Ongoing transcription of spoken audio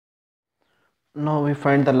Now we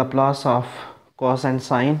find the Laplace of cos and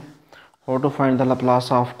sine. How to find the Laplace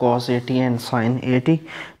of cos 80 and sine 80?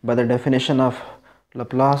 By the definition of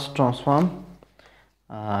Laplace transform.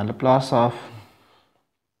 Laplace of,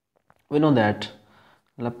 we know that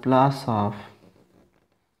Laplace of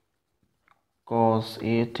cos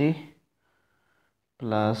 80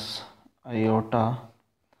 plus iota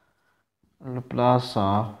Laplace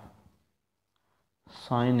of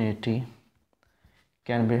sine 80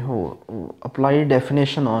 can be applied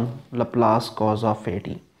definition on Laplace cos of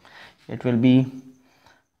 80. It will be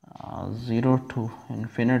 0 to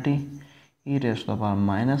infinity e raised to the power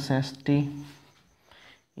minus st,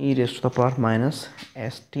 e raised to the power minus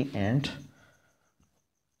st and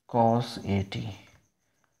cos 80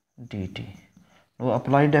 dt. Now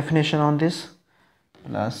apply definition on this,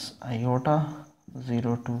 plus iota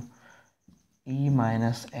 0 to e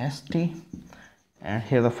minus st, and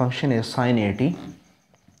here the function is sine 80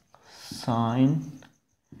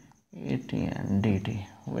 and dt.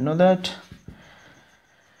 We know that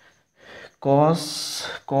cos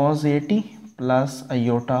 80 plus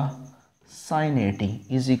iota sine 80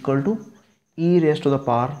 is equal to e raised to the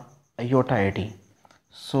power iota 80.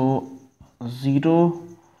 So 0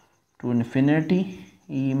 to infinity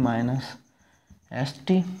e minus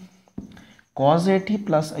st, cos 80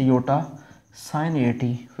 plus iota sine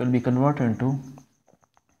 80 will be converted into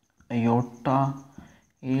iota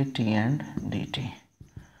 80 and dt.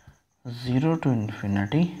 0 to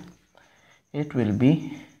infinity, it will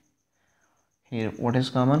be, here what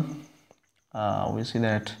is common, we see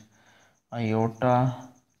that iota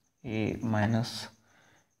a minus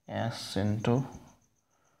s into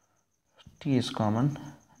t is common,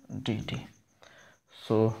 dt.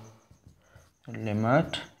 So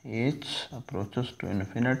limit h approaches to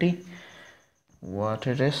infinity, what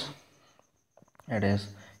it is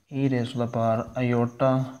e raised to the power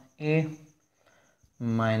iota a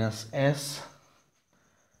minus s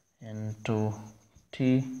into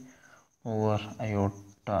t over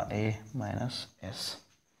iota a minus s,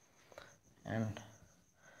 and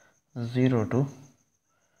 0 to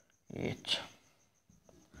h.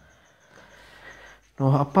 Now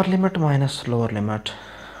upper limit minus lower limit,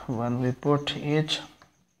 when we put h,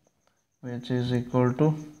 which is equal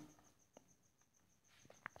to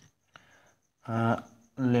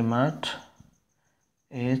limit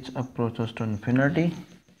h approaches to infinity,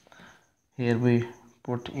 here we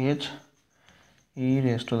put h, e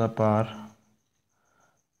raised to the power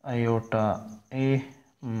iota a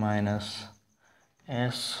minus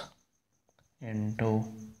s into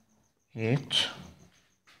h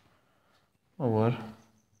over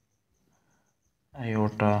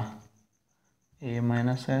iota a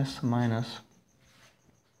minus s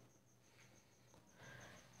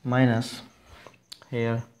minus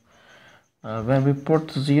here, when we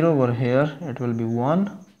put 0 over here, it will be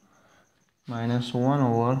 1 minus 1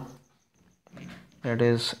 over, that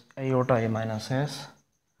is iota a minus s,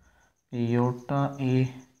 iota a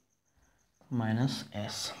minus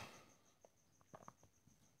s.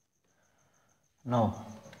 Now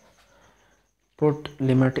put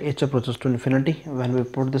limit h approaches to infinity. When we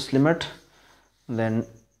put this limit, then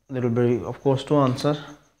there will be of course two answers.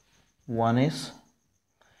 One is,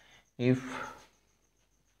 if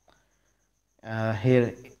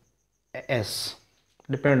here s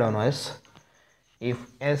depend on s, if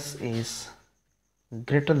s is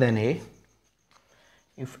greater than a,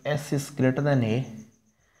 if s is greater than a,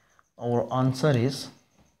 our answer is,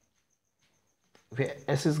 if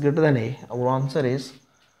s is greater than a, our answer is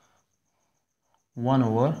 1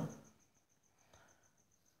 over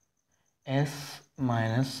s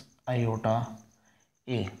minus iota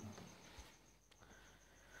a.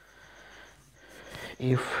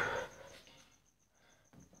 If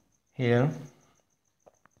here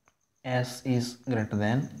s is greater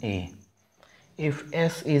than a, if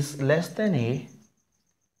s is less than a,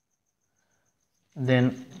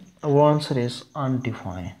 then our answer is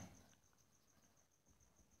undefined.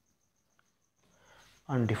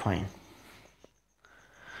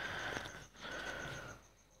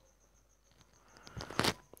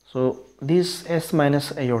 So this s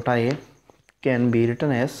minus iota a can be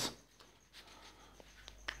written as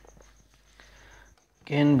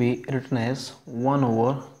 1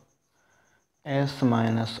 over s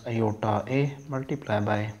minus iota a multiplied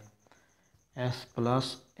by s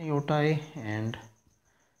plus iota a and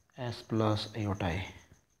s plus iota a.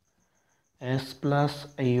 S plus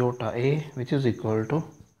iota a, which is equal to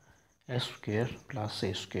s square plus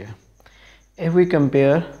a square. If we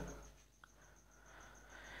compare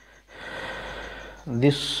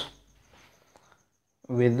this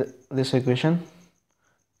with this equation,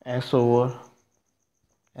 s over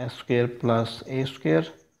s square plus a square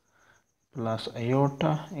plus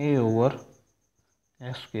iota a over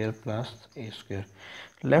s square plus a square.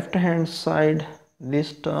 Left hand side,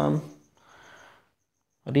 this term,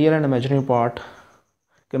 real and imaginary part,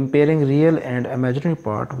 comparing real and imaginary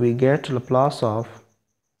part, we get Laplace of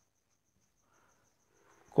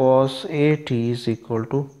cos at is equal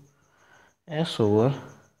to s over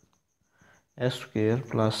s square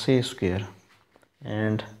plus a square,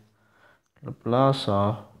 and Laplace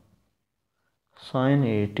of sin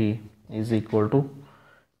at is equal to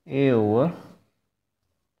a over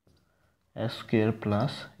s square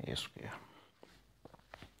plus a square.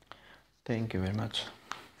 Thank you very much.